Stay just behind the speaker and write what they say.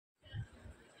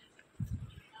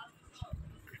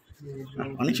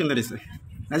অনেক সুন্দর হয়েছে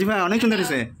রাজীব ভাই, অনেক সুন্দর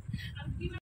হয়েছে।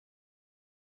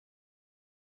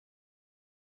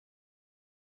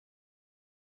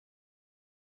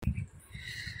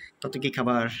 কত কি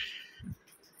খাবার।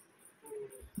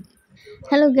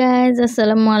 হ্যালো গাইজ,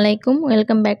 আসসালামু আলাইকুম।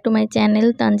 Welcome back to my channel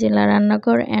Tanzila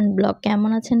রান্নাঘর অ্যান্ড ব্লগ।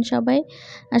 কেমন আছেন সবাই?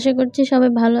 আশা করছি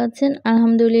সবাই ভালো আছেন।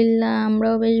 আলহামদুলিল্লাহ,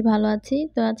 আমরাও বেশ ভালো আছি।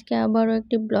 তো আজকে আবারও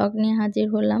একটি ব্লগ নিয়ে হাজির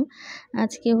হলাম।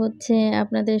 আজকে হচ্ছে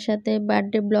আপনাদের সাথে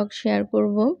বার্থডে ব্লগ শেয়ার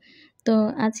করব। তো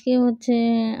আজকে হচ্ছে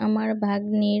আমার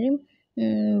ভাগ্নির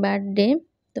বার্থডে।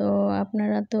 তো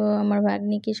আপনারা তো আমার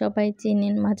ভাগ্নিকে সবাই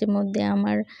চেনেন, মাঝে মধ্যে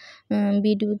আমার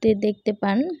ভিডিওতে দেখতে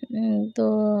পান। তো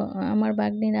আমার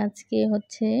ভাগ্নির আজকে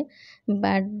হচ্ছে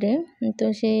বার্থডে। তো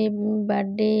সেই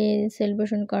বার্থডে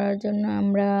সেলিব্রেশন করার জন্য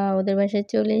আমরা ওদের বাসায়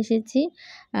চলে এসেছি।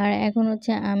 আর এখন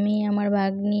হচ্ছে আমি, আমার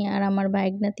ভাগ্নি আর আমার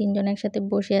ভাইগনা তিনজন একসাথে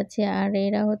বসে আছি। আর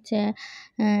এরা হচ্ছে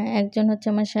একজন হচ্ছে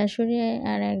আমার শাশুড়ি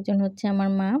আর একজন হচ্ছে আমার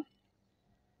মা।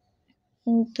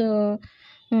 তো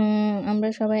আমরা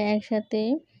সবাই একসাথে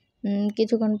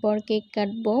কিছুক্ষণ পর কেক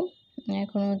কাটবো।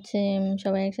 এখন হচ্ছে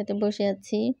সবাই একসাথে বসে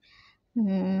আছি।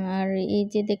 আর এই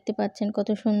যে দেখতে পাচ্ছেন কত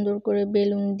সুন্দর করে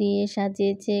বেলুন দিয়ে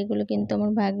সাজিয়েছে, এগুলো কিন্তু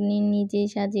আমার ভাগ্নি নিজেই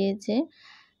সাজিয়েছে।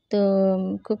 তো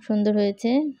খুব সুন্দর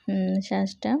হয়েছে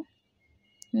সাজটা।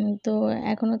 তো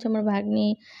এখন হচ্ছে আমার ভাগ্নি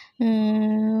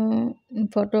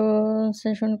ফটো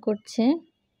সেশন করছে,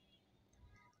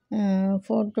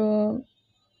 ফটো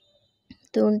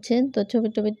তুলছে। তো ছবি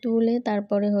টবি তুলে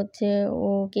তারপরে হচ্ছে ও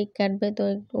কেক কাটবে। তো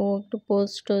ও একটু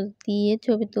পোস্ট দিয়ে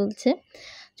ছবি তুলছে।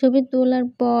 ছবি তোলার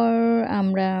পর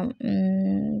আমরা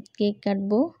কেক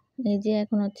কাটবো। এই যে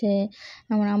এখন হচ্ছে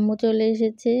আমার আম্মু চলে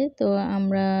এসেছে। তো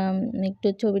আমরা একটু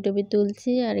ছবি টবি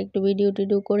তুলছি আর একটু ভিডিও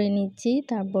টিডিও করে নিচ্ছি,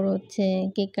 তারপর হচ্ছে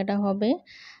কেক কাটা হবে।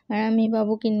 আর আমি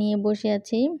বাবুকে নিয়ে বসে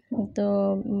আছি। তো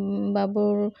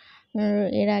বাবুর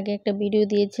এর আগে একটা ভিডিও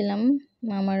দিয়েছিলাম,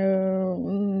 আমার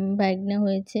ভাগ্না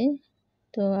হয়েছে।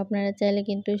 তো আপনারা চাইলে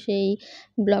কিন্তু সেই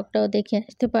ব্লগটাও দেখে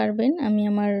আসতে পারবেন। আমি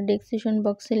আমার ডেসক্রিপশন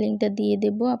বক্সে লিঙ্কটা দিয়ে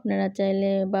দেব, আপনারা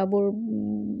চাইলে বাবুর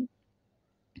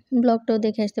ব্লগটাও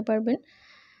দেখে আসতে পারবেন।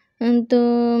 তো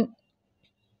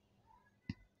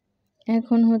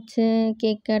এখন হচ্ছে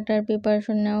কেক কাটার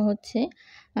প্রিপারেশন নেওয়া হচ্ছে।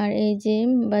 আর এই যে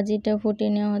বাজিটা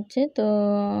ফুটিয়ে নেওয়া হচ্ছে। তো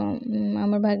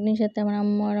আমার ভাগ্নির সাথে আমার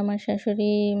আম্মু আর আমার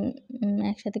শাশুড়ি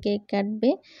একসাথে কেক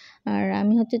কাটবে। আর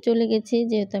আমি হচ্ছে চলে গেছি,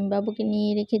 যেহেতু আমি বাবুকে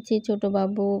নিয়ে রেখেছি। ছোট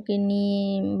বাবুকে নিয়ে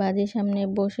বাজির সামনে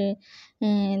বসে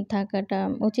থাকাটা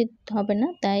উচিত হবে না,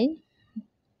 তাই।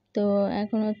 তো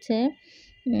এখন হচ্ছে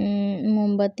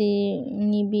মোমবাতি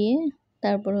নিভিয়ে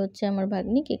তারপর হচ্ছে আমার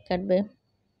ভাগ্নি কেক কাটবে।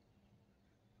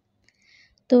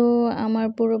 তো আমার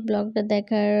পুরো ব্লগটা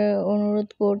দেখার অনুরোধ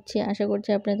করছি, আশা করছি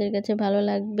আপনাদের কাছে ভালো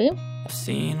লাগবে। I've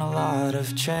seen a lot of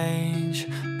change,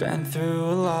 been through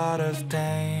a lot of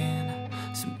pain.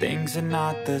 Some things are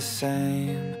not the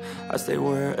same as they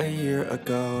were a year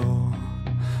ago,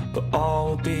 but all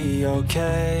will be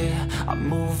okay. I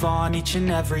move on each and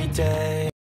every day.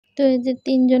 তো এই যে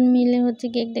তিনজন মিলে হচ্ছে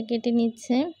কেকটা কেটে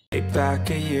নিচ্ছে। Back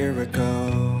a year ago,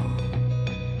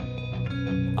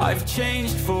 I've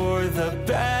changed for the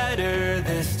better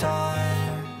this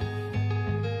time.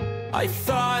 I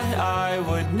thought I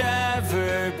would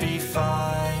never be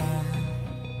fine.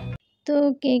 তো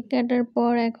কেক কাটার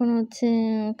পর এখন হচ্ছে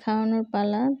খাওয়ানোর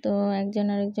পালা। তো একজন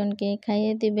আরেকজনকে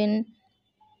খাইয়ে দিবেন।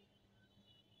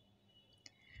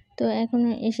 তো এখন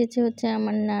এসেছে হচ্ছে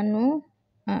আমার নানু,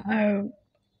 আর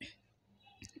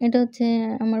এটা হচ্ছে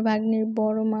আমার ভাগ্নির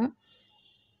বড় মা।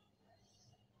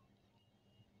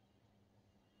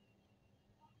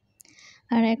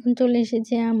 আর এখন চলে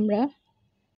এসেছে আমরা।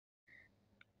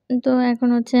 তো এখন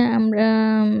হচ্ছে আমরা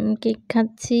কেক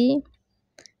খাচ্ছি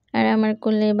আর আমার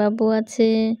কোলে বাবু আছে।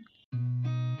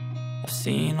 I've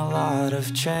seen a lot of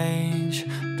change,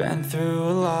 been through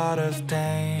a lot of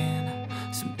pain.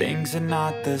 Some things are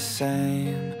not the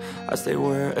same as they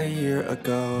were a year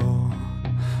ago,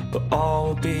 but all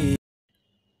will be.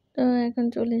 তো এখন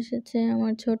চলে এসেছে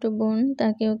আমার ছোট বোন,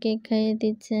 তাকেও কেক খাইয়ে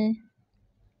দিচ্ছে।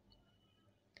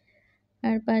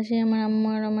 আর পাশে আমার আম্মু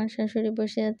আর আমার শাশুড়ি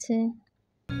বসে আছে।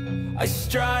 I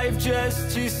strive just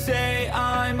to say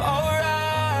I'm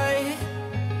alright,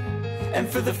 and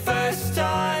for the first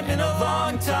time in a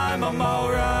long time I'm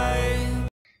alright.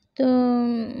 তো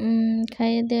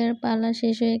খাইয়ে দেওয়ার পালা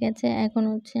শেষ হয়ে গেছে। এখন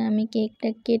হচ্ছে আমি কেকটা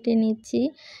কেটে নিচ্ছি,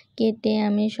 কেটে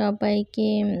আমি সবাইকে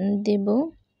দেব।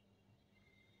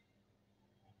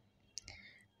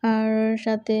 আর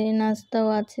সাথে নাস্তাও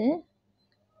আছে।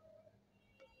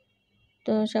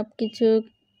 তো সব কিছু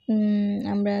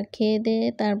আমরা খেয়ে দিয়ে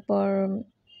তারপর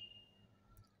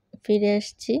ফিরে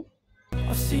আসছি।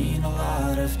 I've seen a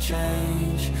lot of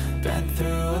change, been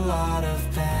through a lot of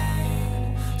pain.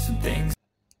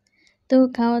 তো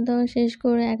খাওয়া দাওয়া শেষ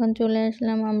করে এখন চলে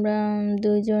আসলাম আমরা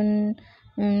দুইজন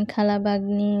খালা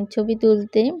ভাগ্নি ছবি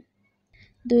তুলতে।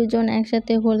 দুইজন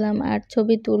একসাথে হলাম আর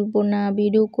ছবি তুলবো না,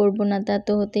 ভিডিও করব না, তা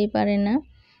তো হতেই পারে না।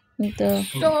 তো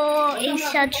এই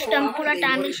সাজটা পুরোটা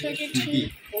আমি সেজেছি।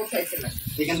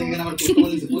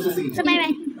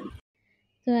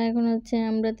 তো এখন হচ্ছে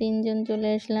আমরা তিনজন চলে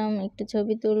আসলাম, একটু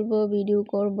ছবি তুলবো, ভিডিও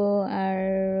করব আর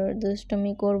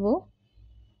দুষ্টুমি করব।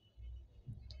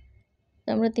 তো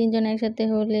আমরা তিনজন একসাথে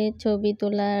হলে ছবি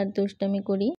তোলা আর দুষ্টুমি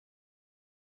করি।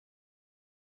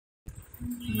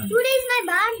 Today is my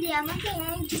birthday. আমাকে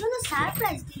কোনো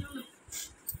সারপ্রাইজ দিল না।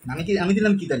 আমি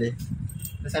দিলাম কি তাহলে?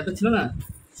 সারপ্রাইজ ছিল না?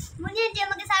 মুনিয়া যে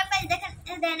আমাকে সারপ্রাইজ দেখেন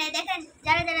দেয় না, দেখেন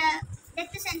যারা যারা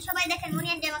দেখতেছেন সবাই দেখেন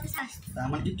মুনিয়া যে আমাকে সারপ্রাইজ।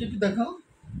 আমার গিফট একটু দেখাও।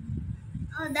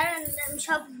 দাঁড়ান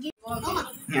সব গিফট।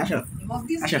 হ্যাঁ আসো।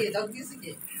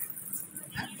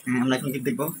 হ্যাঁ আমরা এখন গিফট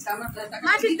দেখবো।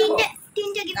 মাত্র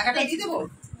তিনটে গিফট পেয়েছি।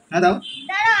 হ্যাঁ দাও।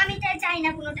 দাঁড়াও আমি চাই না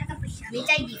কোনো টাকা পয়সা, আমি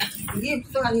চাই গিফট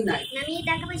তো আনি নাই, আমি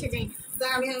টাকা পয়সা চাই না।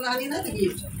 আমি আনি না তো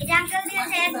গিফট এটা আঙ্কেল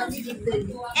দিয়েছে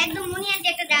একদম মুনিয়া যে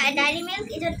একটা ডায়েরি মিল্ক,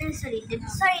 এটা সরি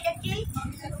এটা কি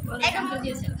একদম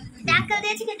দিয়েছে আঙ্কেল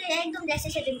দিয়েছে কিন্তু একদম দেশে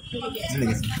সেটা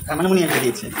দিয়েছে। মানে মুনিয়া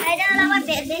দিয়েছে। এটা হলো আমার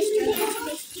বেস্ট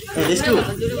বেস্টু।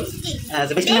 হ্যাঁ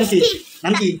বেস্টু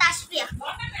নাম কি? তাসফিয়া।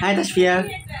 হাই তাসফিয়া,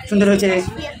 সুন্দর হয়েছে।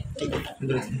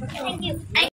 Thank you.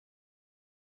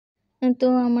 তো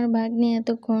আমার ভাগ্নি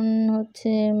এতক্ষণ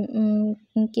হচ্ছে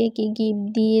কে কি গিফট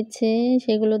দিয়েছে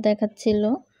সেগুলো দেখাচ্ছিল।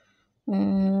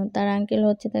 তার আঙ্কেল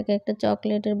হচ্ছে তাকে একটা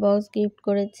চকলেটের বক্স গিফট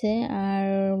করেছে, আর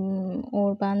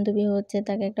ওর বান্ধবী হচ্ছে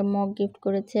তাকে একটা মগ গিফট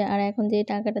করেছে, আর এখন যে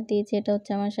টাকাটা দিয়েছে এটা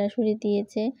হচ্ছে আমার শাশুড়ি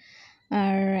দিয়েছে,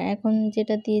 আর এখন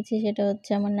যেটা দিয়েছে সেটা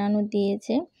হচ্ছে আমার নানু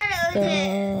দিয়েছে। তো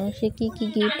সে কি কি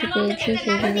গিফট পেয়েছে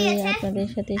সেগুলোই আপনাদের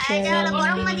সাথে শেয়ার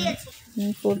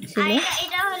করছিল।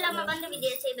 এটা হলো আমার বান্ধবী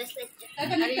দিয়েছে এই ব্রেসলেটটা।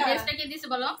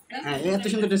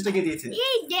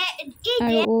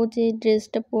 আর ও যে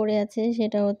ড্রেসটা পরে আছে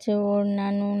সেটা হচ্ছে ওর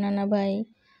নানা ভাই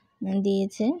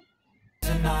দিয়েছে।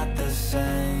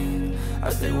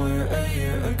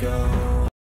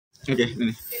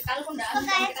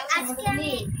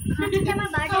 আজকে আমার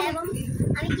বার্থডে এবং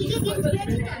আমি কি কি গিফট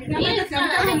পেয়েছি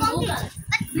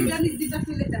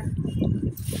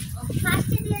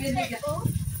ফার্স্টে দিয়েছে ও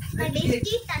মাই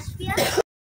বেস্টি তাসফিয়া।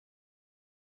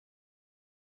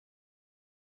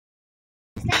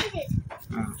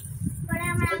 পরে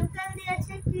আমার আঙ্কেল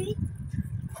দিয়েছে tweet,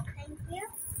 thank you,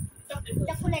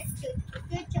 chocolate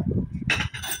tweet chocolate.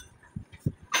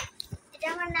 এটা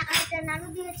আমার নানু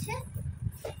দিয়েছে,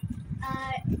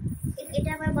 আর এটা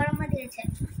আমার বড়মা দিয়েছে,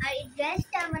 আর এই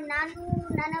ড্রেসটা আমার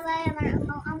নানা ভাই আমার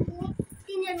আম্মু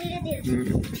তিনজন মিলে দিয়েছে।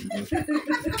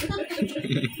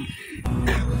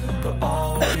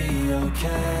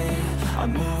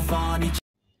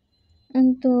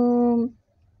 তো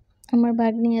আমার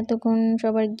ভাগ্নি এতক্ষণ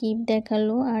সবার গিফট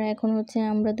দেখালো, আর এখন হচ্ছে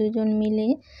আমরা দুজন মিলে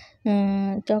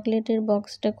চকলেটের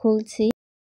বক্সটা খুলছি।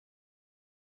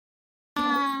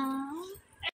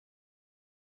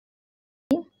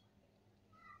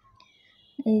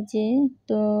 এই যে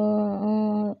তো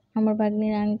আমার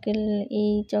ভাগ্নির আঙ্কেল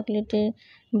এই চকলেটের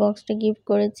বক্সটা গিফট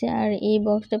করেছে, আর এই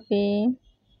বক্সটা পেয়ে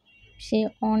সে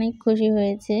অনেক খুশি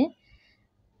হয়েছে।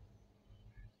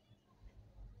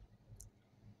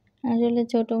 আসলে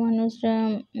ছোট মানুষরা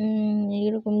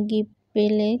এরকম গিফট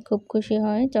পেলে খুব খুশি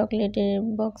হয়, চকলেটের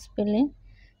বক্স পেলে।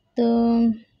 তো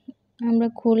আমরা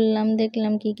খুললাম,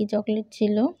 দেখলাম কি কি চকলেট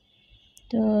ছিল।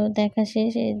 তো দেখা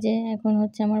শেষ, এই যে এখন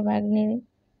হচ্ছে আমার ভাগ্নির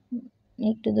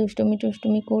একটু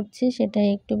দুষ্টুমি করছে, সেটা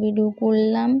একটু ভিডিও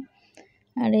করলাম।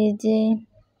 আর এই যে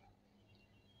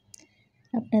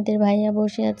আপনাদের ভাইয়া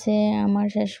বসে আছে, আমার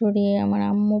শাশুড়ি, আমার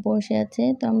আম্মু বসে আছে।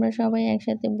 তো আমরা সবাই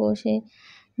একসাথে বসে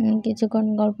কিছুক্ষণ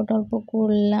গল্প টল্প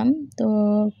করলাম। তো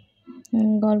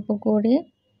গল্প করে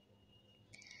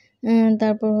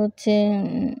তারপর হচ্ছে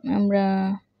আমরা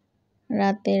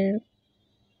রাতের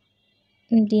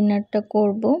ডিনারটা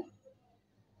করব।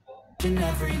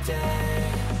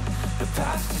 The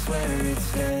past is where it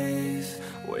stays,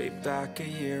 way back a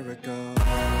year ago.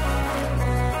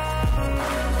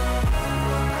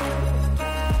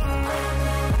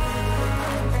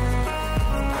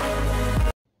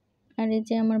 আর এই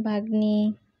যে আমার ভাগ্নি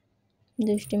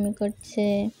দুষ্টুমি করছে,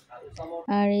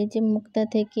 আর এই যে মুক্তা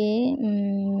থেকে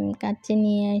কাচ্চি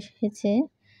নিয়ে এসেছে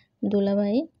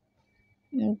দুলাভাই।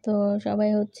 তো সবাই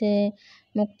হচ্ছে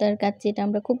মুক্তার কাচ্চিটা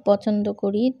আমরা খুব পছন্দ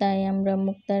করি, তাই আমরা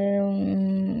মুক্তার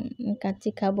কাচ্চি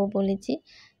খাবো বলেছি,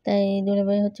 তাই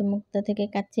দুলাভাই হচ্ছে মুক্তা থেকে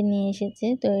কাচ্চি নিয়ে এসেছে।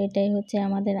 তো এটাই হচ্ছে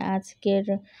আমাদের আজকের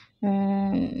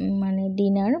মানে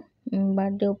ডিনার।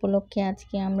 বার্থডে উপলক্ষে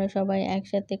আজকে আমরা সবাই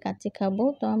একসাথে কাচ্চি খাবো।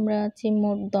 তো আমরা আছি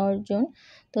মোট 10 জন,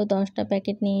 তো 10টা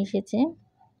প্যাকেট নিয়ে এসেছে।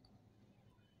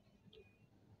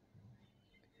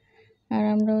 আর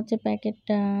আমরা হচ্ছে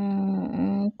প্যাকেটটা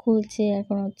খুলছি,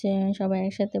 এখন হচ্ছে সবাই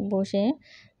একসাথে বসে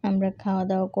আমরা খাওয়া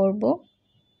দাওয়া করব।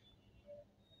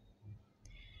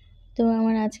 তো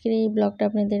আমার আজকের এই ব্লগটা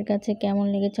আপনাদের কাছে কেমন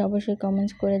লেগেছে অবশ্যই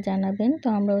কমেন্টস করে জানাবেন। তো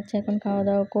আমরা হচ্ছে এখন খাওয়া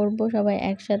দাওয়া করব সবাই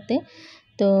একসাথে।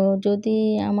 তো যদি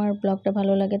আমার ব্লগটা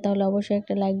ভালো লাগে তাহলে অবশ্যই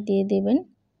একটা লাইক দিয়ে দিবেন।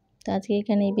 তো আজকে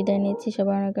এখানেই বিদায় নিচ্ছি,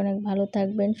 সবাই অনেক অনেক ভালো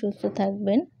থাকবেন, সুস্থ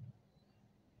থাকবেন।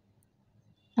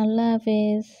 আল্লাহ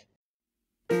হাফেজ।